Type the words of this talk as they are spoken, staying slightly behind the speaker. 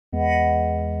We on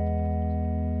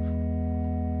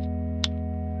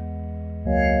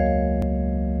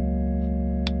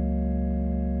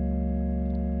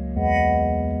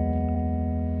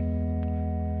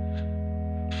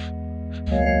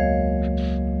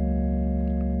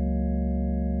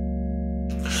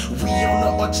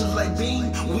the ultralight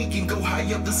beam, we can go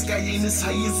high up, the sky ain't as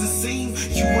high as it seems.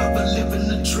 You ever living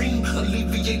a dream,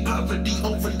 alleviate poverty,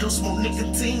 overdose, smoke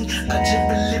nicotine. I just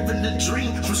been living a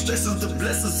dream, from stresses to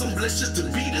blessings, I'm blessed just to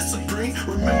be the supreme.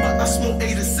 Remember I smoked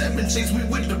 87, chase me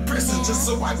with the presses just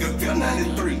so I can feel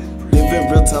 93.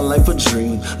 Living real time life a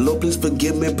dream. Lord, please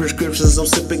forgive me, prescriptions, I'm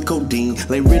sipping codeine.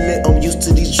 Like really, I'm used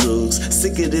to these drugs.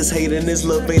 Sick of this hate and this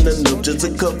love ain't enough. Just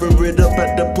to cover it up,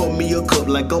 had to pour me a cup.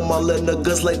 Like I'm all in the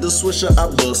guts, like the swisher I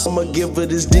bust. I'ma give her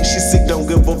this dick, she sick, don't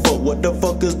give a fuck. What the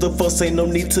fuck is the fuss? Ain't no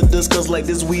need to discuss, like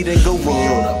this weed ain't go We on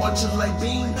wrong. the ultralight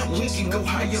beam, we can go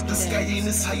high up, the sky ain't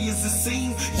as high as it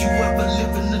seems. You ever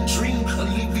living a dream,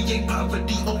 alleviate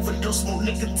poverty, overdose, smoke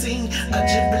nicotine. I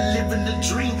just been living a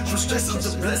dream, from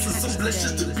stresses to blessings, I'm blessed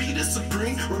just to be the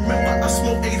supreme. Remember I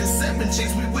smoked 87,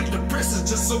 chase me with the presses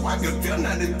just so I can feel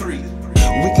 93.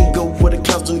 We can go where the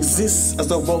clouds don't exist.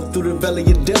 As I walk through the valley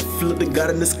of death, look the God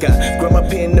in the sky. Grab my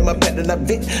pen in my pad and I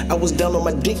vent. I was down on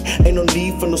my dick, ain't no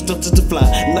need for no stuff to fly.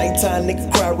 Nighttime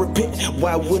nigga cry, repent.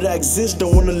 Why would I exist?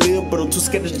 Don't wanna live, but I'm too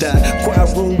scared to die.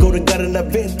 Quiet room, go to God and I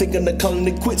vent. Thinking of calling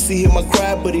it quits. He hear my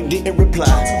cry, but he didn't reply.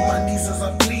 To my knees as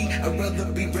I plead, I'd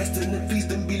rather be resting in peace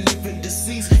than be living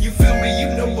deceased. You feel me? You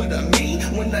know what I mean.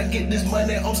 When I get this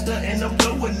money, I'm stunting, I'm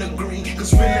blowing the green.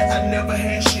 Cause really, I never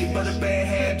had shit but a bad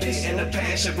habit and a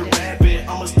passion for rapping.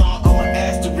 I'm a star, I'm an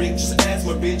asterisk. Just ask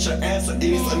my bitch, her answer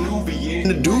is a Nubian.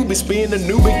 The doobie spin, a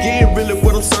new begin. Really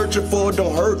what I'm searching for.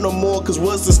 Don't hurt no more, cause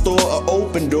what's the store? An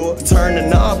open door. Turn the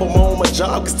knob, I'm on my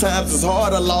job, cause times is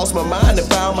hard. I lost my mind and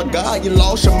found my God. You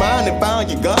lost your mind and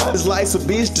found your God. This life's a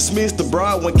bitch, dismissed the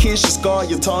broad. One kiss, you scar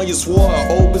your tongue, you swore.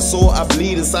 An open sore, I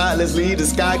bleed inside, let's leave the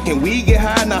sky. Can we get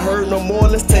high? Not hurt no more,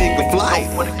 let's take a flight.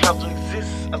 When the clouds don't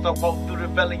exist, as I walk through the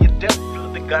valley of death,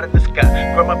 look the God in the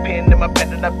sky. Grab my pen in my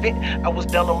pad and I vent. I was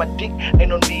down on my dick, ain't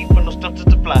no need for no stuff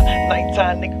to fly.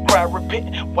 Nighttime nigga cry,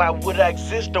 repent. Why would I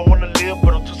exist? Don't wanna live,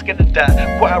 but I'm too scared to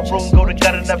die. Quiet room, go to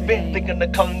God and I vent. Thinking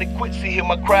of calling it quits. He hear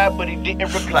my cry, but he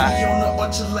didn't reply. We on the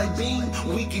ultralight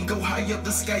beam, we can go high up,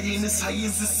 the sky ain't as high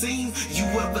as it seems. You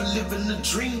ever living a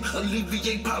dream,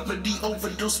 alleviate poverty,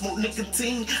 overdose, smoke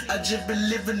nicotine. I just been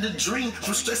living the dream,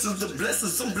 from stresses to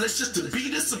blessings, I'm blessed just to be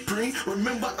the supreme.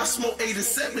 Remember I smoked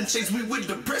 87, chase me with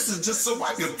the presses just so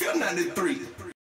I can feel 93.